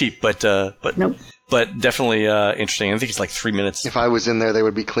not cheap, but Nope. But definitely interesting. I think it's like 3 minutes. If I was in there, they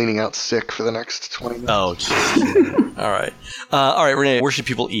would be cleaning out sick for the next 20 minutes. Oh, jeez. All right, Renee. Where should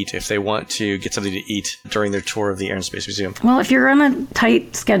people eat if they want to get something to eat during their tour of the Air and Space Museum? Well, if you're on a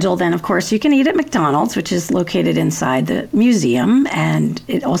tight schedule, then of course you can eat at McDonald's, which is located inside the museum, and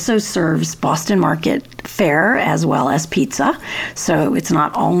it also serves Boston Market fare as well as pizza. So it's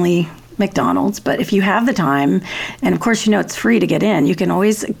not only McDonald's, but if you have the time, and of course it's free to get in, you can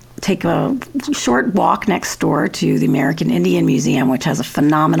always take a short walk next door to the American Indian Museum, which has a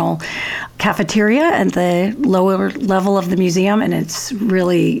phenomenal cafeteria at the lower level of the museum, and it's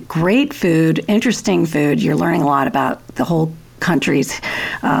really great food, interesting food. You're learning a lot about the whole country's,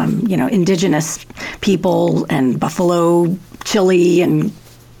 indigenous people and buffalo chili and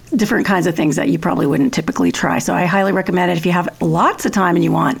different kinds of things that you probably wouldn't typically try. So I highly recommend it. If you have lots of time and you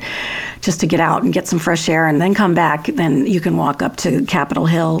want just to get out and get some fresh air and then come back, then you can walk up to Capitol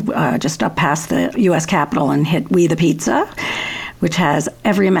Hill, just up past the U.S. Capitol, and hit We the Pizza, which has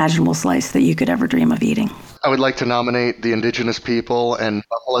every imaginable slice that you could ever dream of eating. I would like to nominate the indigenous people and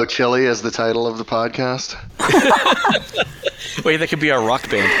buffalo chili as the title of the podcast. Wait, that could be our rock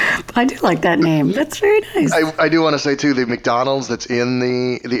band. I do like that name. That's very nice. I do want to say, too, the McDonald's that's in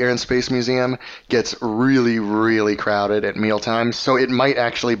the Air and Space Museum gets really, really crowded at mealtimes. So it might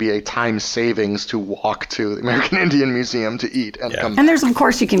actually be a time savings to walk to the American Indian Museum to eat and come back. And there's, of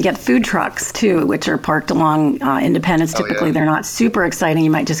course, you can get food trucks, too, which are parked along Independence. Typically, they're not super exciting.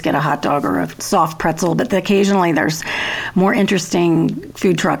 You might just get a hot dog or a soft pretzel, but occasionally there's more interesting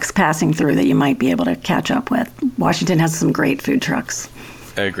food trucks passing through that you might be able to catch up with. Washington has some great food trucks.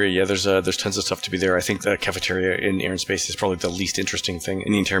 I agree. Yeah, there's tons of stuff to be there. I think the cafeteria in Air and Space is probably the least interesting thing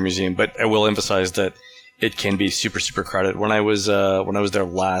in the entire museum, but I will emphasize that it can be super, super crowded. When I was there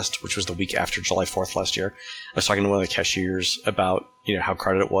last, which was the week after July 4th last year, I was talking to one of the cashiers about how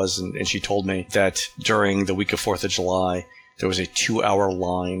crowded it was, and she told me that during the week of 4th of July, there was a 2-hour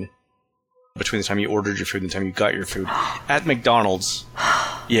line between the time you ordered your food and the time you got your food at McDonald's.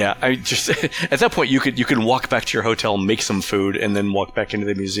 Yeah, I just at that point you can walk back to your hotel, make some food, and then walk back into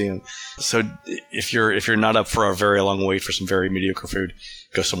the museum. So if you're not up for a very long wait for some very mediocre food,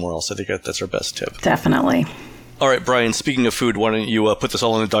 go somewhere else. I think that's our best tip. Definitely. All right, Brian. Speaking of food, why don't you put this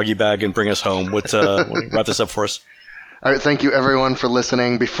all in a doggy bag and bring us home? Why don't you wrap this up for us? All right, thank you everyone for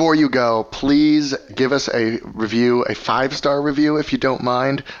listening. Before you go, please give us a review, a 5-star review if you don't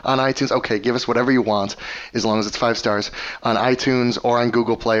mind on iTunes. Okay, give us whatever you want, as long as it's 5 stars on iTunes or on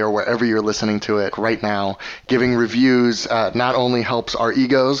Google Play or wherever you're listening to it right now. Giving reviews not only helps our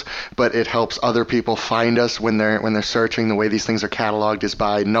egos, but it helps other people find us when they're searching. The way these things are cataloged is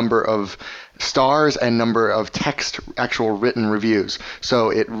by number of stars and number of text, actual written reviews. So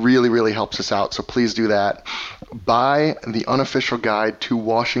it really, really helps us out. So please do that. Buy The Unofficial Guide to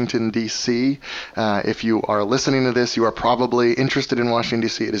Washington, D.C. If you are listening to this, you are probably interested in Washington,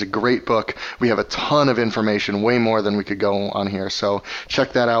 D.C. It is a great book. We have a ton of information, way more than we could go on here. So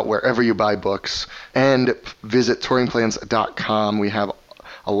check that out wherever you buy books. And visit touringplans.com. We have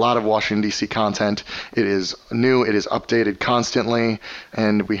a lot of Washington, D.C. content. It is new. It is updated constantly.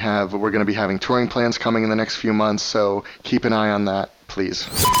 And we're going to be having touring plans coming in the next few months. So keep an eye on that, please.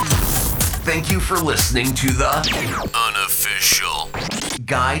 Thank you for listening to the Unofficial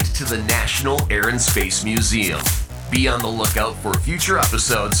Guide to the National Air and Space Museum. Be on the lookout for future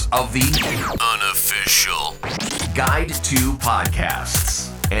episodes of the Unofficial Guide to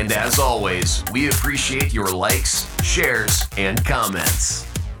Podcasts. And as always, we appreciate your likes, shares, and comments.